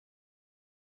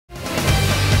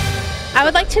I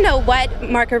would like to know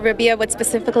what Marco Rubio would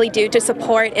specifically do to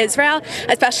support Israel,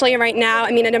 especially right now.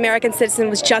 I mean, an American citizen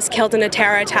was just killed in a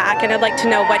terror attack, and I'd like to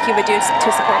know what he would do to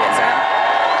support Israel.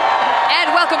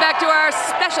 And welcome back to our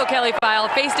special Kelly File,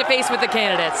 face-to-face with the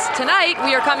candidates. Tonight,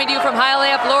 we are coming to you from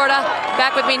Hialeah, Florida.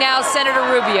 Back with me now, Senator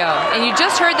Rubio. And you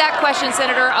just heard that question,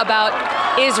 Senator, about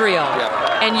Israel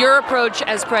and your approach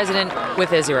as president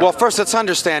with Israel. Well, first, let's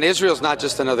understand, Israel's not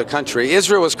just another country.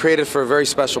 Israel was created for a very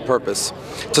special purpose,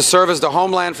 to serve as the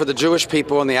homeland for the Jewish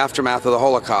people in the aftermath of the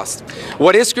Holocaust.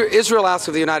 What Israel asks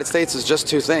of the United States is just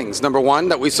two things. Number one,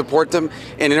 that we support them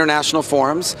in international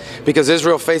forums, because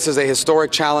Israel faces a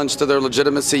historic challenge to their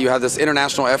legitimacy. You have this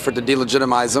international effort to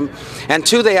delegitimize them. And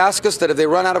two, they ask us that if they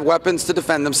run out of weapons to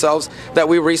defend themselves, that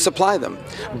we resupply them.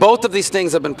 Both of these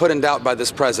things have been put in doubt by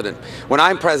this president. When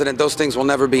I'm president, those things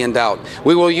will never be in doubt.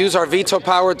 We will use our veto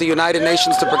power at the United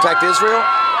Nations to protect Israel,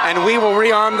 and we will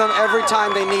rearm them every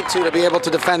time they need to be able to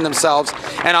defend themselves.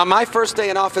 And on my first day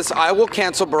in office, I will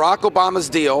cancel Barack Obama's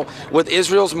deal with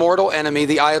Israel's mortal enemy,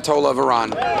 the Ayatollah of Iran.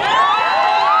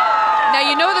 Now,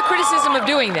 you know the criticism of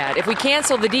doing that. If we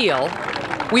cancel the deal,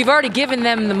 we've already given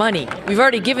them the money. We've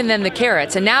already given them the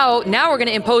carrots. And now we're going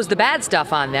to impose the bad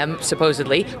stuff on them,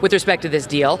 supposedly, with respect to this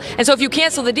deal. And so if you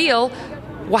cancel the deal,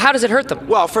 well, how does it hurt them?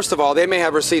 Well, first of all, they may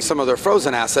have received some of their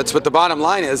frozen assets, but the bottom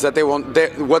line is that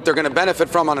what they're going to benefit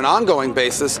from on an ongoing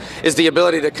basis is the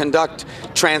ability to conduct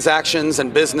transactions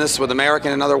and business with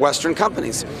American and other Western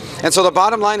companies. And so the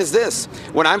bottom line is this.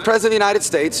 When I'm president of the United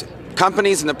States,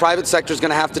 companies in the private sector is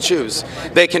going to have to choose.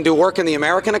 They can do work in the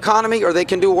American economy or they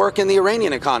can do work in the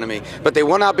Iranian economy, but they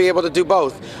will not be able to do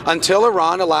both until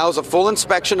Iran allows a full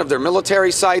inspection of their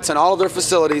military sites and all of their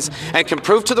facilities and can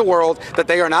prove to the world that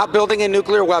they are not building a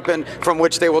nuclear weapon from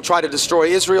which they will try to destroy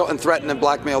Israel and threaten and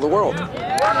blackmail the world.